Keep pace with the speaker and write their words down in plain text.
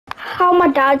how my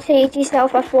dad sees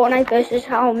himself at Fortnite versus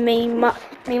how me and my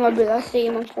brother see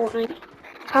him on Fortnite.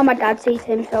 How my dad sees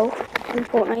himself in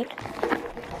Fortnite.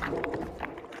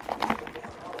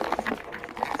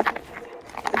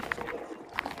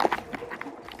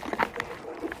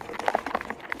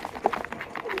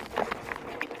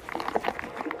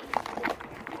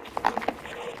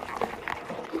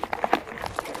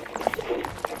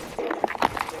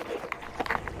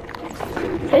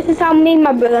 This is how me and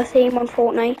my brother see him on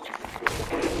Fortnite.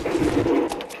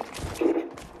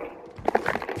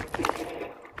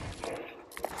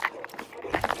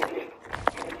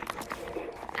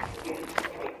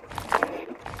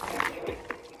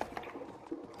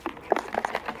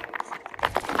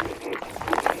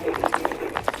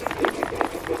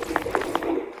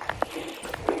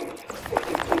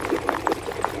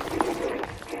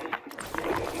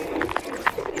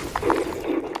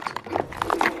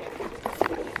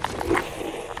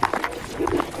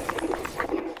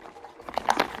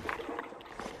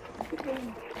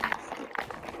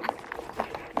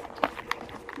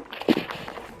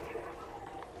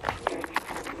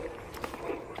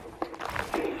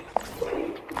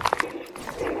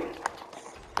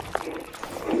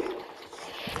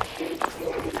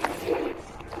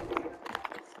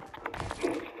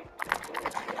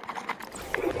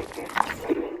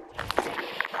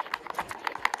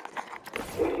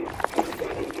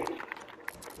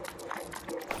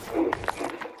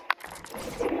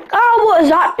 Oh, what does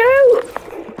that do?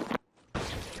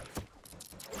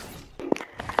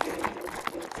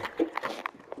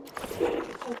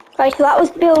 Right, so that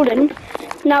was building.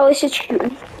 Now it's just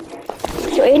shooting.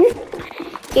 So in.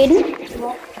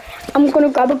 I'm gonna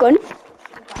grab a gun.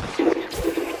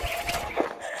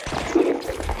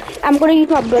 I'm gonna use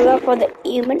my brother for the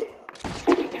aiming.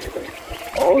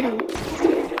 Oh.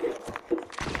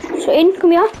 So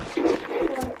come here.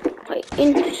 Right,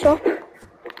 stop.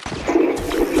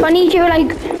 So I need you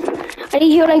like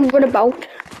run about.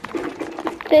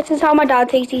 This is how my dad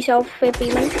takes himself for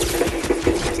aiming.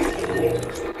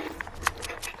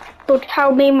 But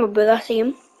how me and my brother see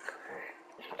him.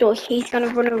 So he's gonna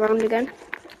run around again.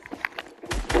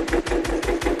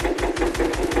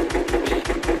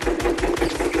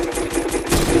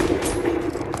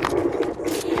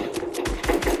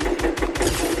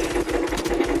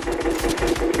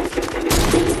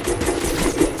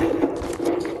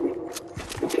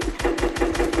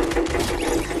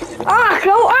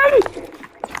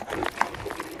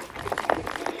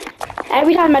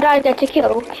 Every time my dad gets a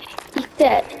kill,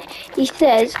 he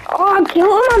says, "Oh, kill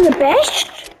him, I'm the best."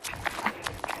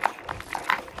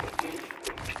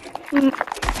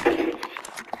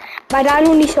 My dad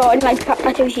only saw it in like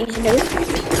a 2 seasons.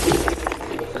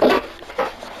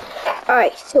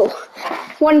 Alright, so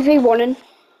 1v1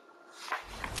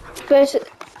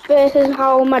 versus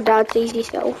how my dad sees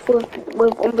himself with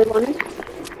 1v1.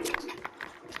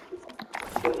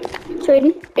 So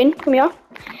in, come here.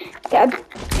 Get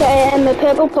a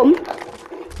purple pump.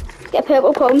 Get a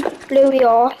purple pump, blue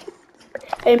ER,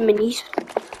 and minis.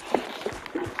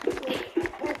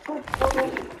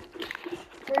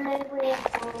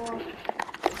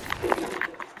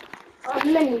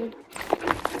 Mini.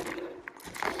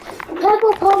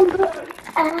 Purple pump,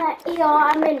 ER,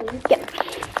 and mini. Yep.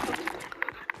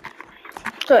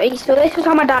 So this is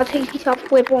how my dad takes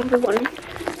himself with 1v1.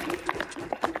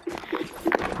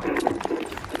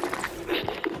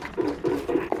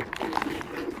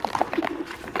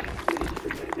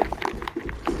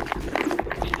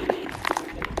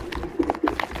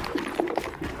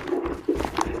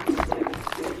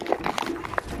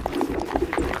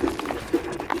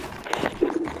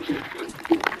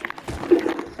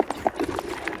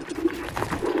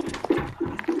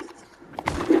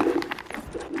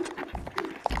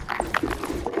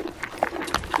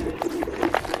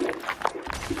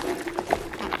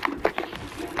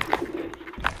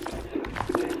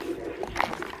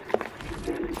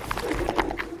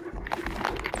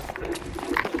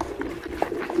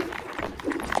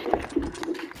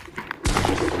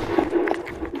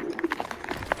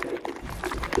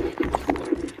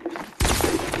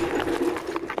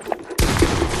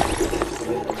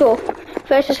 So,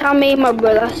 first is how me and my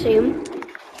brother see him.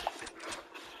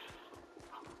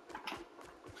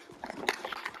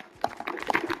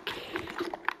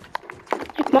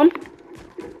 Come on.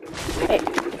 Okay.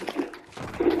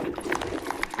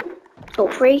 So,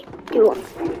 3, 2, 1.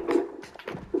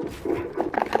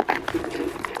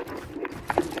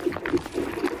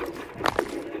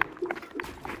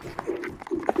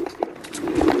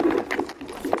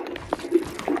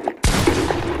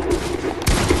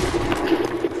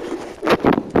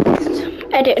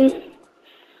 Editing.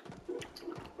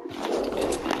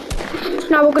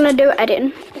 Now we're gonna do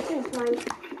editing.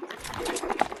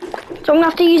 So I'm gonna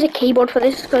have to use a keyboard for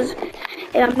this because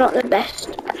I'm not the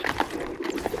best.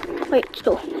 Wait,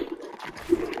 so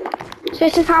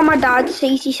this is how my dad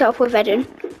sees himself with editing.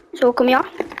 So come here,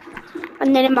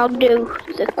 and then I'll do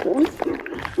the cone.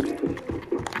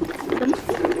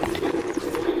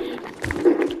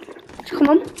 So come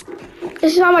on.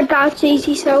 This is how my dad sees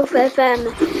himself with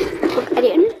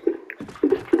editing.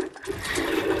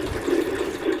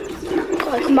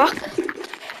 Gotta come back.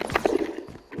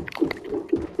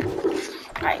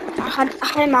 Right, I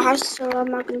had my house, so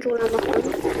I'm not controlling my phone.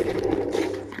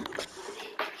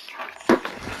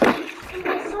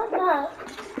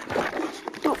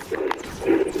 Oh.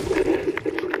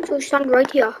 So stand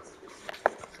right here.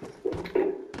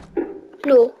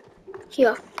 No,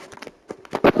 here.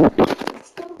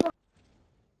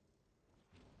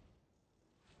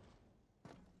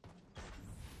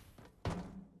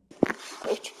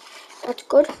 Wait, that's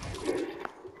good.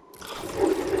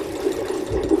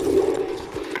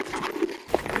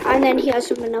 And then here's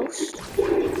something else.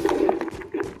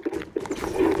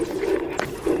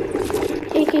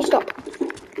 Okay, stop.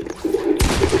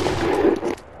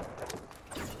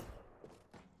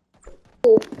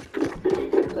 Oh,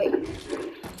 wait.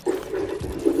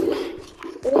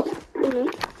 Oh, no.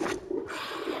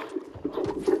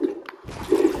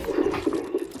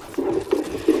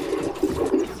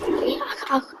 Okay,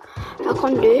 I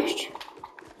can't do it.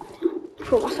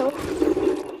 For myself.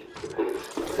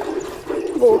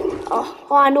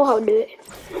 Oh, I know how to do it.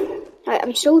 Right,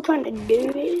 I'm still trying to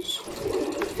do this.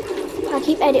 I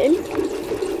keep editing.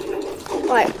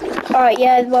 Alright,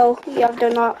 yeah, well, yeah, I've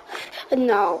done that. And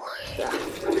now, yeah,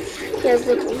 here's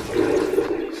the thing.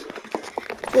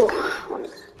 Oh,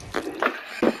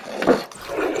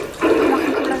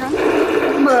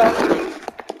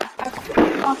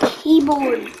 a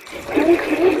keyboard.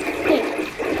 Okay.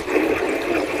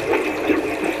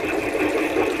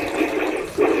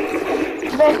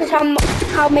 This is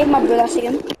how I make my brother see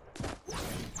him.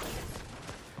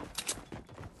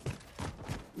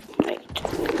 Right.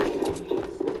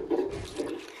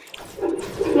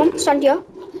 Come on, stand here.